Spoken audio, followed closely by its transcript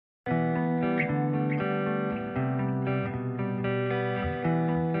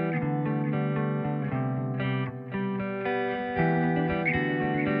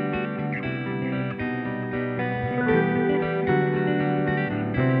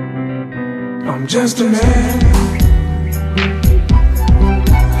I'm just a man.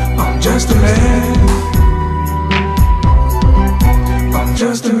 I'm just a man. I'm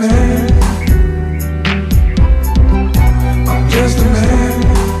just a man. I'm just a man.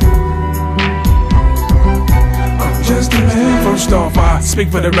 I'm just a man. First off, I speak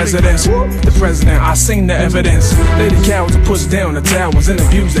for the residents. The president, I seen the evidence. Lady cowards who push down the towers and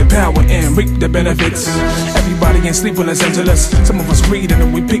abuse their power and reap the benefits. Everybody ain't sleep in Los Angeles. Some of us read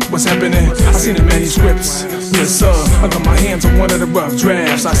and we peek what's happening. I seen the manuscripts. Yes sir, I got my hands on one of the rough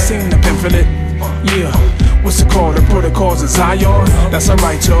drafts. I seen the pamphlet. Yeah, what's it called? The protocols of Zion. That's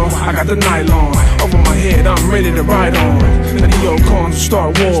alright y'all, I got the nylon over my head, I'm ready to ride on the neocons of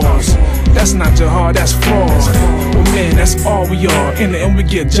Star Wars. That's not jihad, that's fraud. Well man, that's all we are. In the end we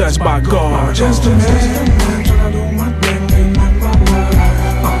get judged by God. I'm just a man, trying to do my thing and live my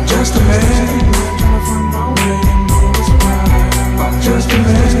life. I'm just a man, trying to find my way and know what's right. I'm just a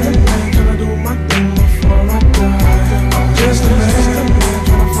man, trying to do my thing before I die. I'm just a man,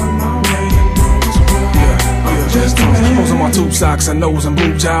 trying to find my way and know what's right. I'm just a man. Holes on my tube socks and nose and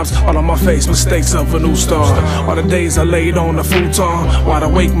boob jobs. All on my face, mistakes of a new star. All the days I laid on the futon. Wide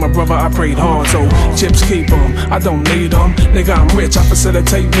awake, my brother, I prayed hard. So chips keep them, I don't need them. Nigga, I'm rich, I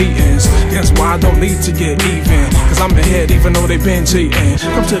facilitate meetings. That's why I don't need to get even. Cause I'm ahead even though they been cheating.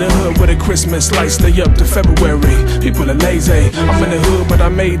 Come to the hood with a Christmas light, stay up to February. People are lazy, I'm in the hood but I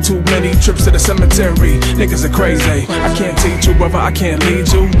made too many trips to the cemetery. Niggas are crazy, I can't teach you brother, I can't lead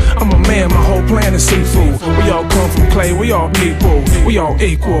you. I'm a man, my whole plan is seafood. We all come from clay, we all people, we all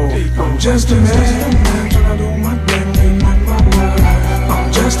equal. I'm just a man, trying to do my thing and live my life.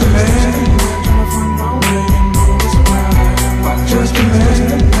 I'm just a man, trying to find my way and know what's right. I'm just a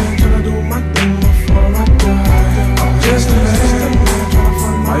man, trying to do my thing before I die. I'm just a man, trying to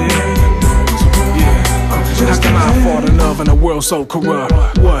find my way and know what's right. How can I fall in love in a world so corrupt?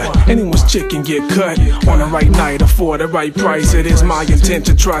 What? Anyone's chick can get cut on the right night or for the right price. It is my intent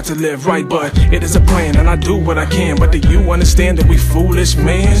to try to live right, but it is a plan and I do what I can. But do you understand that we foolish,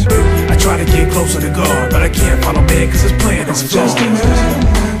 man? I try to get closer to God, but I can't follow man cause his plan is just a man.